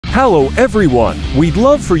Hello everyone, we'd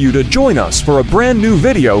love for you to join us for a brand new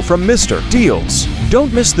video from Mr. Deals.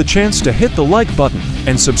 Don't miss the chance to hit the like button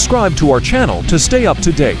and subscribe to our channel to stay up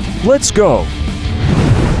to date. Let's go!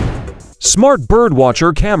 Smart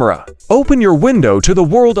Birdwatcher Camera. Open your window to the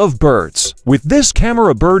world of birds. With this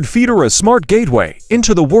camera, bird feeder, a smart gateway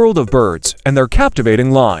into the world of birds and their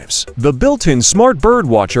captivating lives. The built-in Smart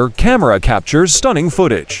Birdwatcher camera captures stunning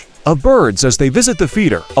footage of birds as they visit the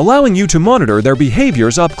feeder, allowing you to monitor their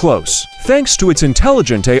behaviors up close. Thanks to its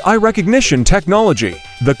intelligent AI recognition technology,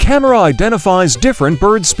 the camera identifies different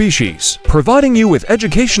bird species, providing you with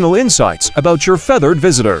educational insights about your feathered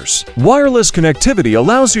visitors. Wireless connectivity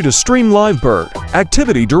allows you to stream live bird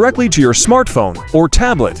activity directly to your smartphone or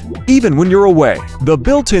tablet, even when you're away. The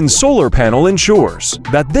built-in solar panel ensures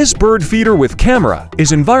that this bird feeder with camera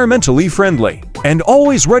is environmentally friendly and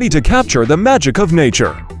always ready to capture the magic of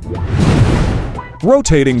nature.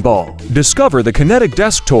 Rotating ball. Discover the Kinetic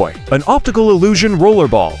Desk Toy, an optical illusion roller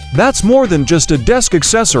ball that's more than just a desk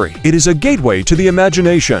accessory. It is a gateway to the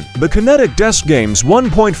imagination. The Kinetic Desk game's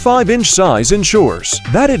 1.5-inch size ensures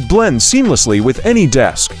that it blends seamlessly with any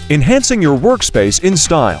desk, enhancing your workspace in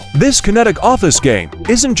style. This Kinetic office game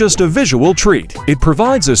isn't just a visual treat. It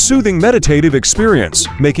provides a soothing meditative experience,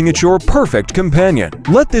 making it your perfect companion.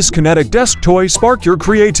 Let this Kinetic Desk Toy spark your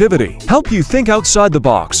creativity, help you think outside the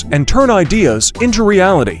box, and turn ideas into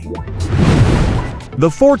reality. The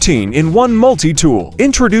 14-in-1 Multi-Tool.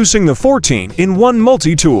 Introducing the 14-in-1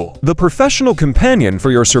 Multi-Tool, the professional companion for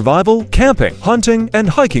your survival, camping, hunting, and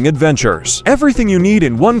hiking adventures. Everything you need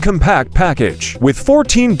in one compact package. With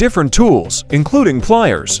 14 different tools, including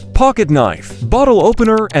pliers, pocket knife, bottle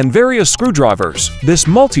opener, and various screwdrivers, this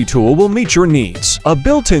multi-tool will meet your needs. A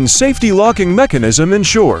built-in safety locking mechanism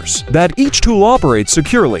ensures that each tool operates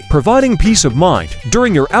securely, providing peace of mind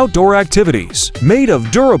during your outdoor activities. Made of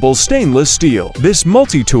durable stainless steel, this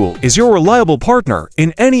multi-tool is your reliable partner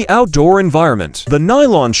in any outdoor environment. The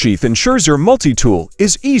nylon sheath ensures your multi-tool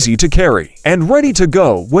is easy to carry and ready to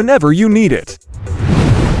go whenever you need it.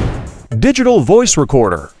 Digital Voice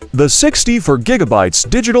Recorder. The 64GB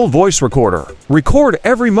Digital Voice Recorder. Record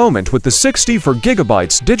every moment with the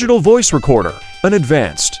 64GB Digital Voice Recorder, an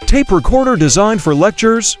advanced tape recorder designed for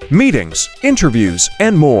lectures, meetings, interviews,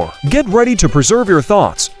 and more. Get ready to preserve your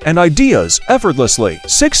thoughts and ideas effortlessly.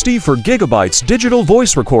 64GB Digital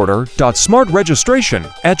Voice Recorder. Smart registration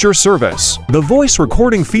at your service. The voice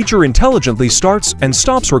recording feature intelligently starts and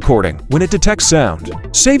stops recording when it detects sound,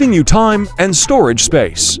 saving you time and storage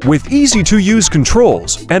space. With easy-to-use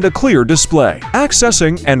controls and a clear display,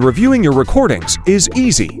 accessing and reviewing your recordings is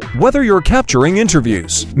easy, whether you're capturing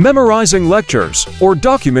interviews, memorizing lectures, or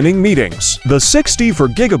documenting meetings. The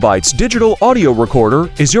 64GB Digital Audio Recorder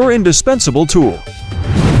is your indispensable tool.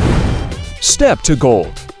 Step to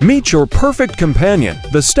Gold. Meet your perfect companion,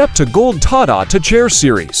 the Step to Gold Tada to Chair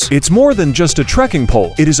series. It's more than just a trekking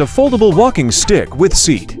pole. It is a foldable walking stick with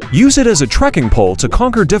seat. Use it as a trekking pole to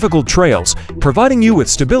conquer difficult trails, providing you with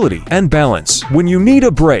stability and balance. When you need a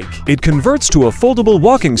break, it converts to a foldable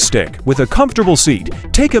walking stick with a comfortable seat.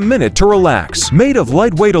 Take a minute to relax. Made of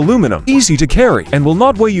lightweight aluminum, easy to carry, and will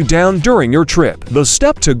not weigh you down during your trip. The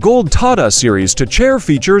Step to Gold Tada series to chair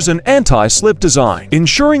features an anti-slip design,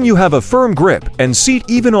 ensuring you have a firm grip and seat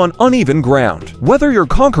even on uneven ground. Whether you're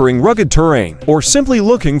conquering rugged terrain or simply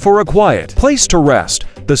looking for a quiet place to rest,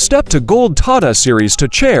 the Step to Gold Tada series to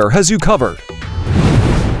chair has you covered.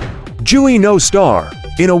 Juice-No-Star.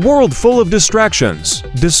 In a world full of distractions,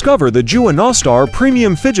 discover the Juice-No-Star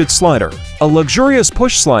Premium Fidget Slider, a luxurious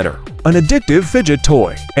push slider, an addictive fidget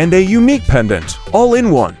toy, and a unique pendant, all in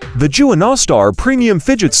one. The Juice-No-Star Premium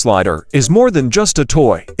Fidget Slider is more than just a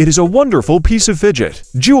toy. It is a wonderful piece of fidget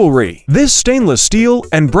jewelry. This stainless steel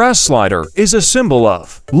and brass slider is a symbol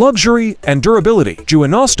of luxury and durability.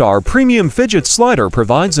 Juice-No-Star Premium Fidget Slider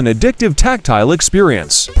provides an addictive tactile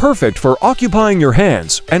experience, perfect for occupying your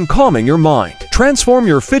hands and calming your mind. Transform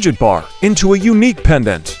your fidget bar into a unique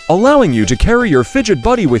pendant, allowing you to carry your fidget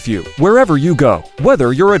buddy with you wherever you go,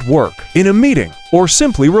 whether you're at work, in a meeting, or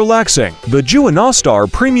simply relaxing. The Juice-No-Star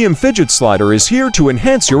Premium Fidget Slider is here to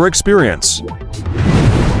enhance your experience.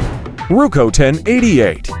 Ruco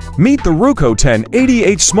 1088. Meet the Ruco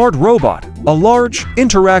 1088 Smart Robot, a large,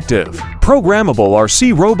 interactive, programmable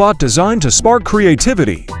RC robot designed to spark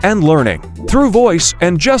creativity and learning through voice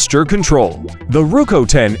and gesture control. The Ruco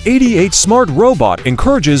 1088 Smart Robot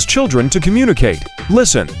encourages children to communicate,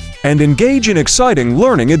 listen, and engage in exciting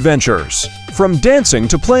learning adventures. From dancing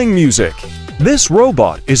to playing music, this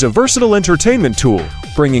robot is a versatile entertainment tool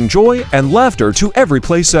bringing joy and laughter to every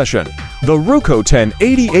play session. The Ruco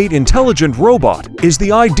 1088 Intelligent Robot is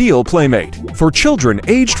the ideal playmate for children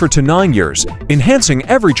aged 4 to 9 years, enhancing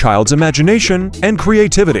every child's imagination and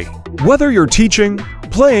creativity. Whether you're teaching,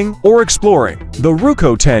 playing, or exploring, the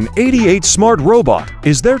Ruco 1088 Smart Robot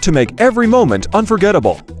is there to make every moment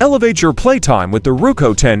unforgettable. Elevate your playtime with the Ruco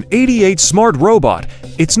 1088 Smart Robot.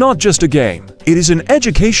 It's not just a game, it is an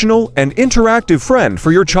educational and interactive friend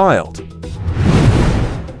for your child.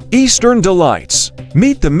 Eastern Delights.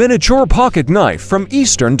 Meet the miniature pocket knife from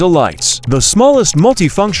Eastern Delights, the smallest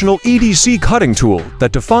multifunctional EDC cutting tool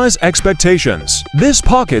that defies expectations. This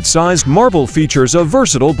pocket-sized marvel features a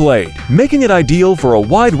versatile blade, making it ideal for a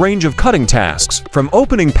wide range of cutting tasks, from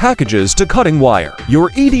opening packages to cutting wire. Your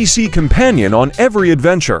EDC companion on every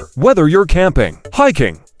adventure, whether you're camping,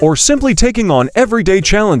 hiking, or simply taking on everyday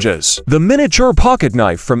challenges, the miniature pocket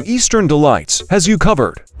knife from Eastern Delights has you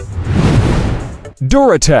covered.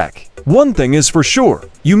 Duratech. One thing is for sure,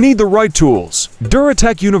 you need the right tools.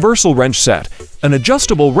 Duratech Universal Wrench Set, an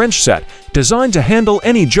adjustable wrench set designed to handle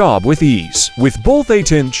any job with ease, with both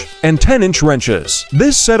 8-inch and 10-inch wrenches.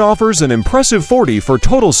 This set offers an impressive 40 for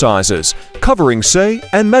total sizes, covering SAE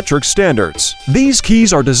and metric standards. These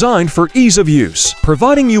keys are designed for ease of use,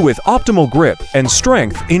 providing you with optimal grip and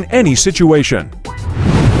strength in any situation.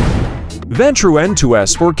 Vantru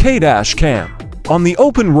N2S for K-Cam. On the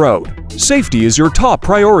open road, safety is your top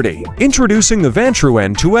priority. Introducing the Vantru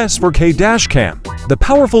N2S 4K Cam, the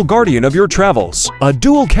powerful guardian of your travels. A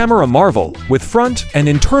dual-camera marvel with front and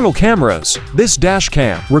internal cameras, this dash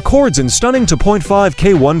cam records in stunning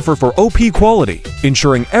 2.5K 144p quality,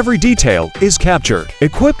 ensuring every detail is captured.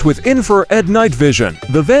 Equipped with infrared night vision,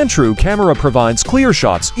 the Vantru camera provides clear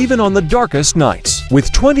shots even on the darkest nights.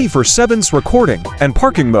 With 24/7 recording and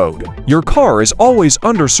parking mode, your car is always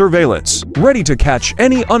under surveillance, ready to catch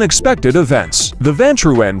any unexpected events. The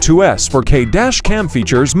Vantru N2S 4K Cam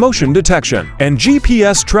features motion detection and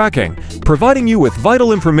GPS tracking, providing you with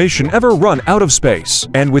vital information ever run out of space.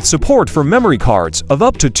 And with support for memory cards of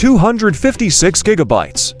up to 256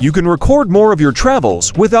 gigabytes, you can record more of your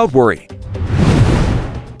travels without worry.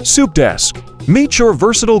 Soup Desk. Meet your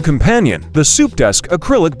versatile companion, the Soup Desk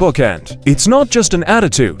Acrylic Bookend. It's not just an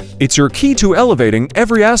attitude, it's your key to elevating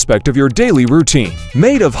every aspect of your daily routine.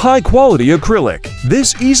 Made of high-quality acrylic,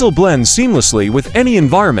 this easel blends seamlessly with any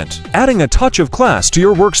environment, adding a touch of class to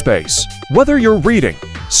your workspace. Whether you're reading,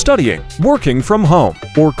 studying, working from home,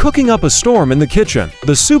 or cooking up a storm in the kitchen,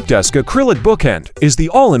 the Soup Desk Acrylic Bookend is the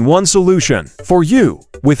all-in-one solution for you.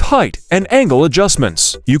 With height and angle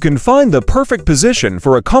adjustments, you can find the perfect position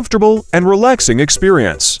for a comfortable and relaxing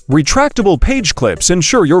experience. Retractable page clips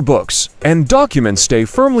ensure your books and documents stay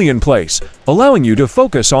firmly in place, allowing you to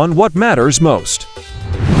focus on what matters most.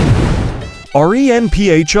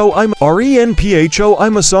 RENPHO Eye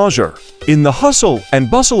Massager. In the hustle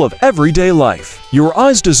and bustle of everyday life, your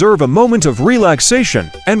eyes deserve a moment of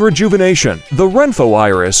relaxation and rejuvenation. The Renpho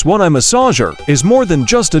Iris One Eye Massager is more than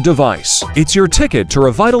just a device. It's your ticket to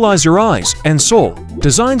revitalize your eyes and soul,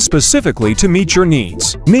 designed specifically to meet your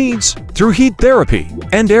needs. Through heat therapy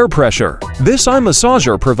and air pressure. This eye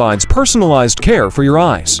massager provides personalized care for your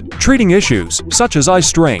eyes, treating issues such as eye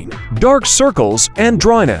strain, dark circles, and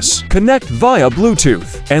dryness. Connect via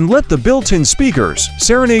Bluetooth and let the built-in speakers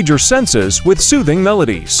serenade your senses with soothing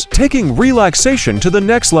melodies, taking relaxation to the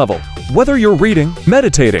next level. Whether you're reading,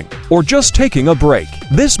 meditating, or just taking a break,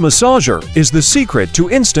 this massager is the secret to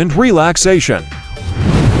instant relaxation.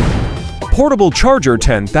 Portable charger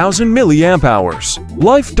 10,000 mAh.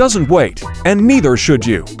 Life doesn't wait, and neither should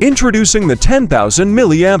you. Introducing the 10,000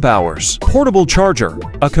 mAh portable charger,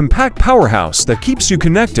 a compact powerhouse that keeps you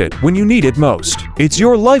connected when you need it most. It's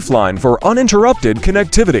your lifeline for uninterrupted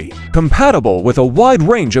connectivity, compatible with a wide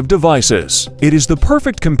range of devices. It is the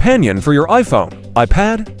perfect companion for your iPhone,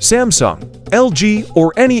 iPad, Samsung, LG,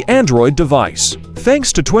 or any Android device.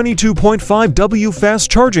 Thanks to 22.5W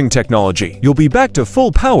fast charging technology, you'll be back to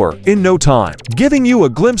full power in no time, giving you a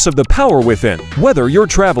glimpse of the power within. Whether you're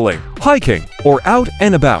traveling, hiking, or out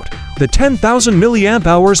and about, the 10,000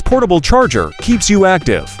 mAh portable charger keeps you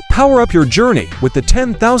active. Power up your journey with the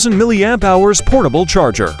 10,000 mAh portable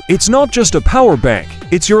charger. It's not just a power bank,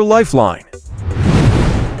 it's your lifeline.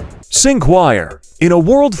 SyncWire. In a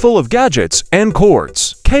world full of gadgets and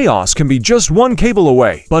cords, chaos can be just one cable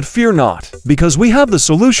away. But fear not, because we have the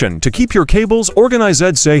solution to keep your cables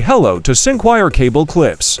organized. Say hello to SyncWire Cable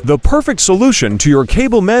Clips, the perfect solution to your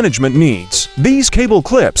cable management needs. These cable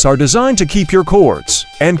clips are designed to keep your cords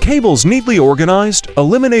and cables neatly organized,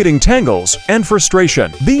 eliminating tangles and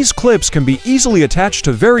frustration. These clips can be easily attached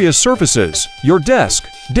to various surfaces, your desk,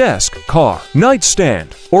 desk, car,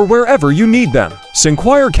 nightstand, or wherever you need them.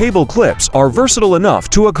 Sinquire cable clips are versatile enough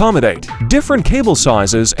to accommodate different cable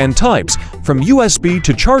sizes and types, from USB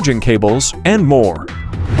to charging cables and more.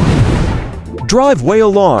 Driveway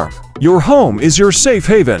alarm. Your home is your safe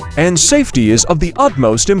haven, and safety is of the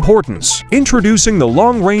utmost importance. Introducing the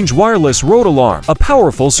long-range wireless road alarm, a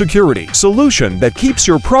powerful security solution that keeps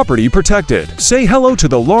your property protected. Say hello to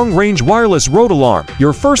the long-range wireless road alarm,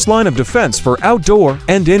 your first line of defense for outdoor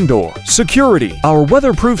and indoor security. Our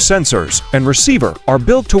weatherproof sensors and receiver are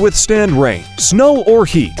built to withstand rain, snow, or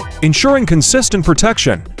heat, ensuring consistent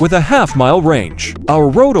protection with a half-mile range. Our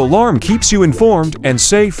road alarm keeps you informed and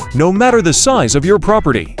safe no matter the size of your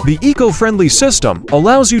property. The eco-friendly system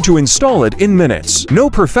allows you to install it in minutes. No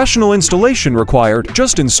professional installation required,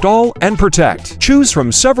 just install and protect. Choose from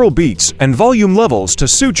several beats and volume levels to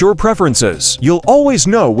suit your preferences. You'll always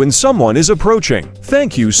know when someone is approaching.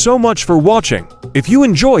 Thank you so much for watching. If you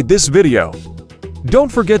enjoyed this video,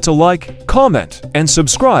 don't forget to like, comment, and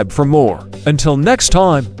subscribe for more. Until next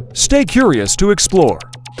time, stay curious to explore.